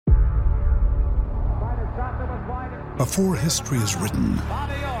Before history is written,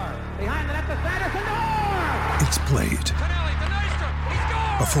 it's played.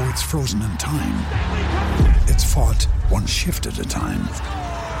 Before it's frozen in time, it's fought one shift at a time.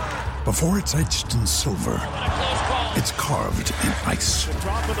 Before it's etched in silver, it's carved in ice.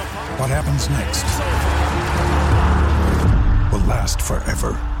 What happens next will last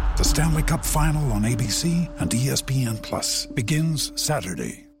forever. The Stanley Cup Final on ABC and ESPN Plus begins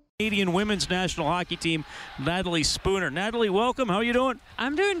Saturday. Canadian women's national hockey team, Natalie Spooner. Natalie, welcome. How are you doing?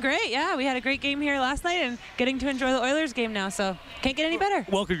 I'm doing great. Yeah, we had a great game here last night and getting to enjoy the Oilers game now, so can't get any better.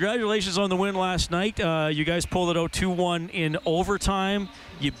 Well, congratulations on the win last night. You guys pulled it out 2-1 in overtime.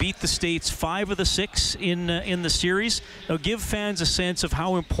 You beat the States 5 of the 6 in the series. Now, give fans a sense of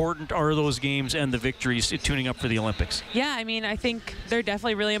how important are those games and the victories in tuning up for the Olympics. Yeah, I mean, I think they're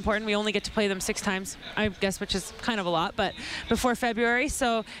definitely really important. We only get to play them 6 times, I guess, which is kind of a lot, but before February,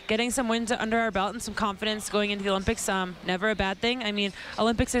 so getting some wins under our belt and some confidence going into the Olympics, never a bad thing. I mean,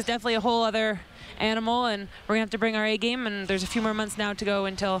 Olympics is definitely a whole other animal, and we're going to have to bring our A game, and there's a few more months now to go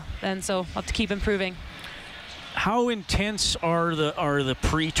until then, so we'll have to keep improving. How intense are the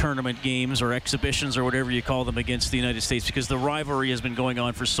pre-tournament games or exhibitions or whatever you call them against the United States? Because the rivalry has been going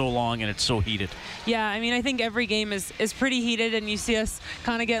on for so long and it's so heated. Yeah, I mean, I think every game is pretty heated, and you see us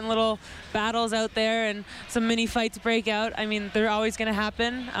kind of getting little battles out there and some mini fights break out. I mean, they're always going to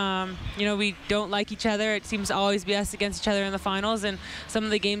happen. We don't like each other. It seems to always be us against each other in the finals, and some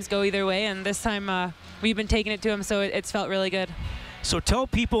of the games go either way, and this time we've been taking it to them, so it's felt really good. So tell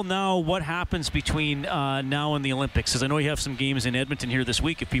people now what happens between now and the Olympics, because I know you have some games in Edmonton here this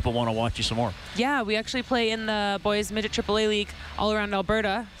week if people want to watch you some more. Yeah, we actually play in the boys midget AAA league all around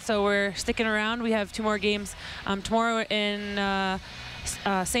Alberta, so we're sticking around. We have 2 more games tomorrow in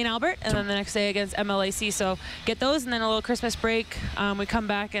St. Albert, and then the next day against MLAC. So get those, and then a little Christmas break. We come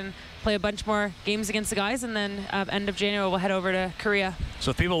back and play a bunch more games against the guys, and then end of January we'll head over to Korea.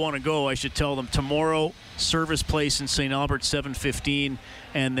 So if people want to go, I should tell them tomorrow, Service Place in St. Albert, 7:15,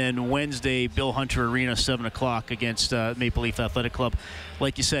 and then Wednesday, Bill Hunter Arena, 7 o'clock against Maple Leaf Athletic Club,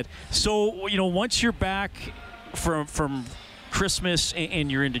 like you said. So, once you're back from Christmas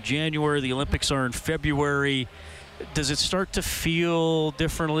and you're into January, the Olympics are in February, does it start to feel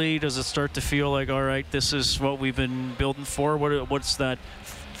differently? Does it start to feel like, all right, this is what we've been building for? What's that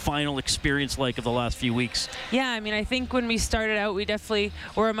final experience like of the last few weeks? Yeah, I mean, I think when we started out, we definitely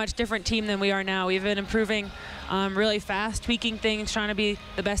were a much different team than we are now. We've been improving really fast, tweaking things, trying to be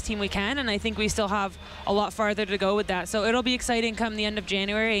the best team we can, and I think we still have a lot farther to go with that. So it'll be exciting come the end of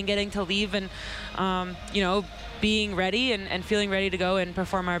January and getting to leave and, being ready and feeling ready to go and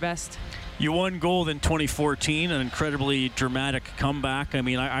perform our best. You won gold in 2014, an incredibly dramatic comeback. I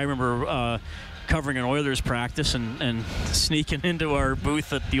mean, I remember covering an Oilers practice and sneaking into our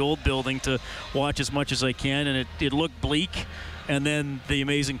booth at the old building to watch as much as I can, and it looked bleak. And then the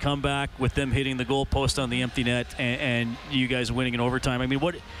amazing comeback with them hitting the goalpost on the empty net and you guys winning in overtime. I mean,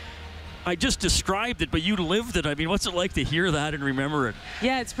 I just described it, but you lived it. I mean, what's it like to hear that and remember it?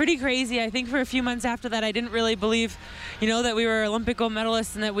 Yeah, it's pretty crazy. I think for a few months after that, I didn't really believe, that we were Olympic gold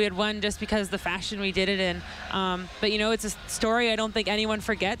medalists and that we had won just because of the fashion we did it in. But, it's a story I don't think anyone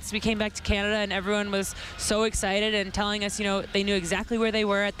forgets. We came back to Canada and everyone was so excited and telling us, they knew exactly where they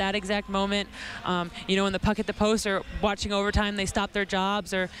were at that exact moment. When the puck hit the post or watching overtime, they stopped their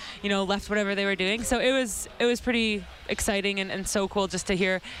jobs or, left whatever they were doing. So it was pretty exciting and so cool just to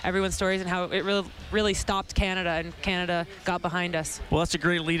hear everyone's stories and how it really stopped Canada and Canada got behind us. Well, that's a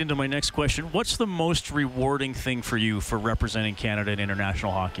great lead into my next question. What's the most rewarding thing for you for representing Canada in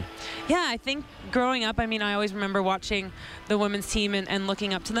international hockey? Yeah, I think growing up, I always remember watching the women's team and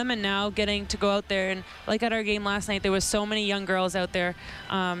looking up to them, and now getting to go out there and like at our game last night, there was so many young girls out there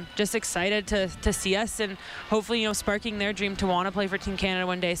just excited to see us and hopefully, sparking their dream to want to play for Team Canada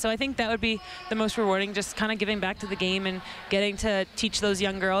one day. So I think that would be the most rewarding, just kind of giving back to the game and getting to teach those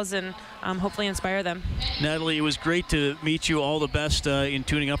young girls and hopefully inspire them. Natalie, it was great to meet you. All the best in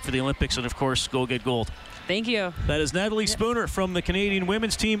tuning up for the Olympics, and of course, go get gold. Thank you. That is Natalie Spooner from the Canadian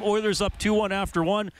women's team. Oilers up 2-1 after 1.